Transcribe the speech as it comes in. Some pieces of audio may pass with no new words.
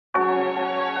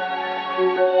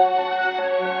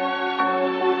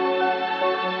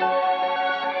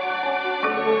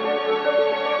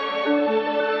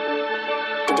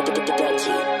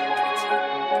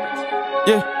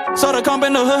Yeah, saw the comp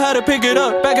in the hood, had to pick it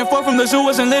up. Back and forth from the zoo,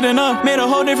 wasn't lit enough. Made a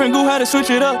whole different goo, had to switch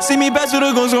it up. See me back to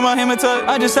the goals with my hammer tuck.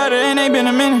 I just had it and ain't been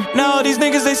a minute. Now all these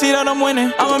niggas, they see that I'm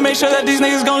winning. I'ma make sure that these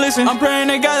niggas gon' listen. I'm praying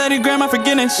to God that he grant my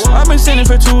forgiveness. I've been sinning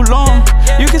for too long.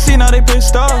 You can see now they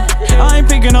pissed off. I ain't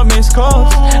picking up missed calls.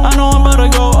 I know I'm about to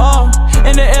go off.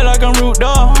 In the air like I'm Root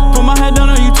Dog. Put my head down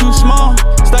on you too small.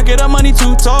 Stack it up, money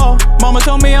too tall. Mama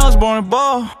told me I was born to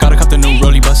ball. Gotta cut the new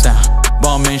rollie bust down.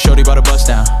 Ball man, shorty bout to bust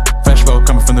down. Fresh boat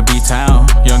coming from the B-town.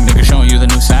 Young nigga showing you the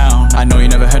new sound. I know you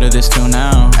never heard of this till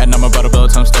now. And I'm about to blow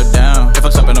till I'm stuck down. If I'm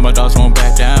stepping on my dogs, won't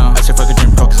back down. I say fuck a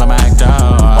gym pro cause I'ma act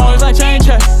out. Always like chain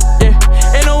check, yeah.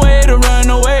 Ain't no way to run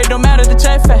away, don't matter the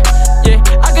check fat. Yeah,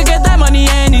 I could get that money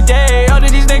any day. All of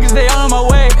these niggas, they on my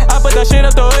way. I put that shit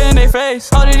up, throw it in their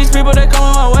face. All of these people, they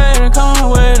coming my way, they coming my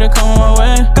way, they coming my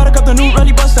way. Gotta cut the new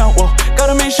ready bust down, whoa.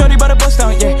 Gotta make sure they bout to bust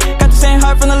down, yeah. Got the same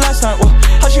hype from the last time, whoa.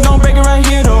 How she gon' break it right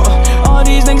here, though? All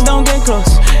these niggas don't get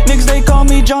close. Niggas, they call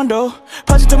me John Doe.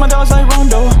 Pass it to my dogs like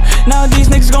Rondo. Now these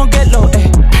niggas gon' get low, ayy.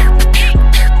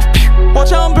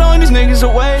 Watch how I'm blowing these niggas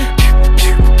away.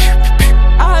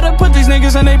 I had to put these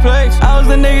niggas in their place. I was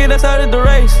the nigga that started the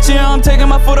race. See how I'm taking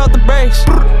my foot off the brakes.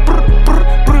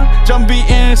 Jump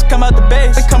beatings, come out the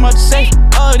base. They come out the safe.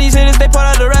 All these hitters, they put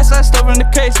out the rest. I stuff in the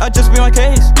case, I just be my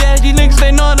case. Yeah, these niggas,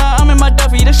 they know that I'm in my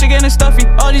Duffy. This shit getting stuffy.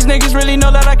 All these niggas really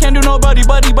know that I can't do nobody.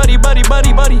 Buddy.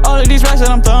 All of these racks that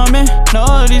I'm throwing, man. Now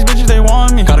all of these bitches, they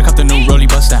want me. Gotta cut the new rollie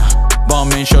bust down. Ball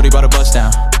man, shorty bout to bust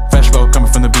down. Fresh boat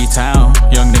coming from the B-town.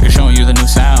 Young nigga showing you the new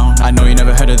sound. I know you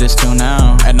never heard of this till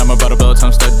now. And I'm about to blow till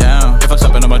I'm stuck down. If I'm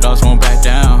stepping on my dogs, won't back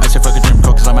down. I say fuck a gym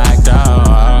pro cause I'ma act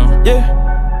out.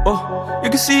 Yeah, oh, you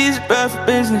can see it's bad for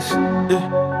business.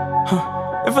 Yeah,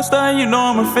 huh. If I start, you know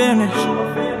I'ma finish.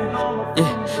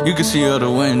 Yeah, you can see all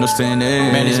the windows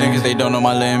tinted. Man, these niggas, they don't know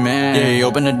my limit. Yeah, he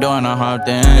opened the door and I hopped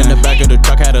in the back of the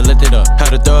truck, had to lift it up. Had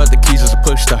to throw out the keys as a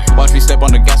push start. Watch me step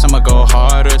on the gas, I'ma go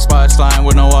harder. Spots flying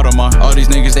with no watermark. All these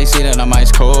niggas, they see that I'm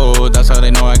ice cold. That's how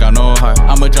they know I got no heart.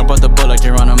 I'ma jump out the boat like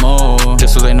Geronimo,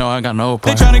 just so they know I got no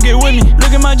part. They tryna get with me.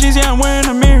 Look at my G's, yeah, I'm wearing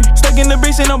a mirror. Stuck in the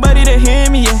breeze, ain't nobody to hear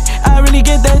me, yeah. I really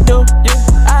get that dope, yeah.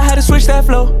 I had to switch that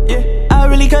flow, yeah. I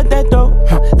really cut that though.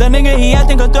 That nigga, he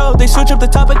acting a dope. They switch up the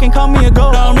topic and call me a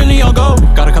go. Now I'm really on go.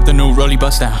 Gotta cut the new rollie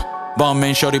bust down. Ball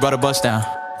man, shorty bout to bust down.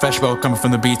 Fresh boat coming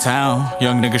from the B-town.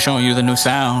 Young nigga showing you the new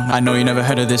sound. I know you never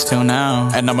heard of this till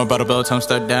now. And I'm about to blow till I'm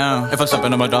stuck down. If I'm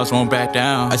stepping on my dogs, won't back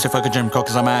down. I say fuck a gym pro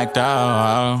cause I'ma act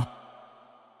out.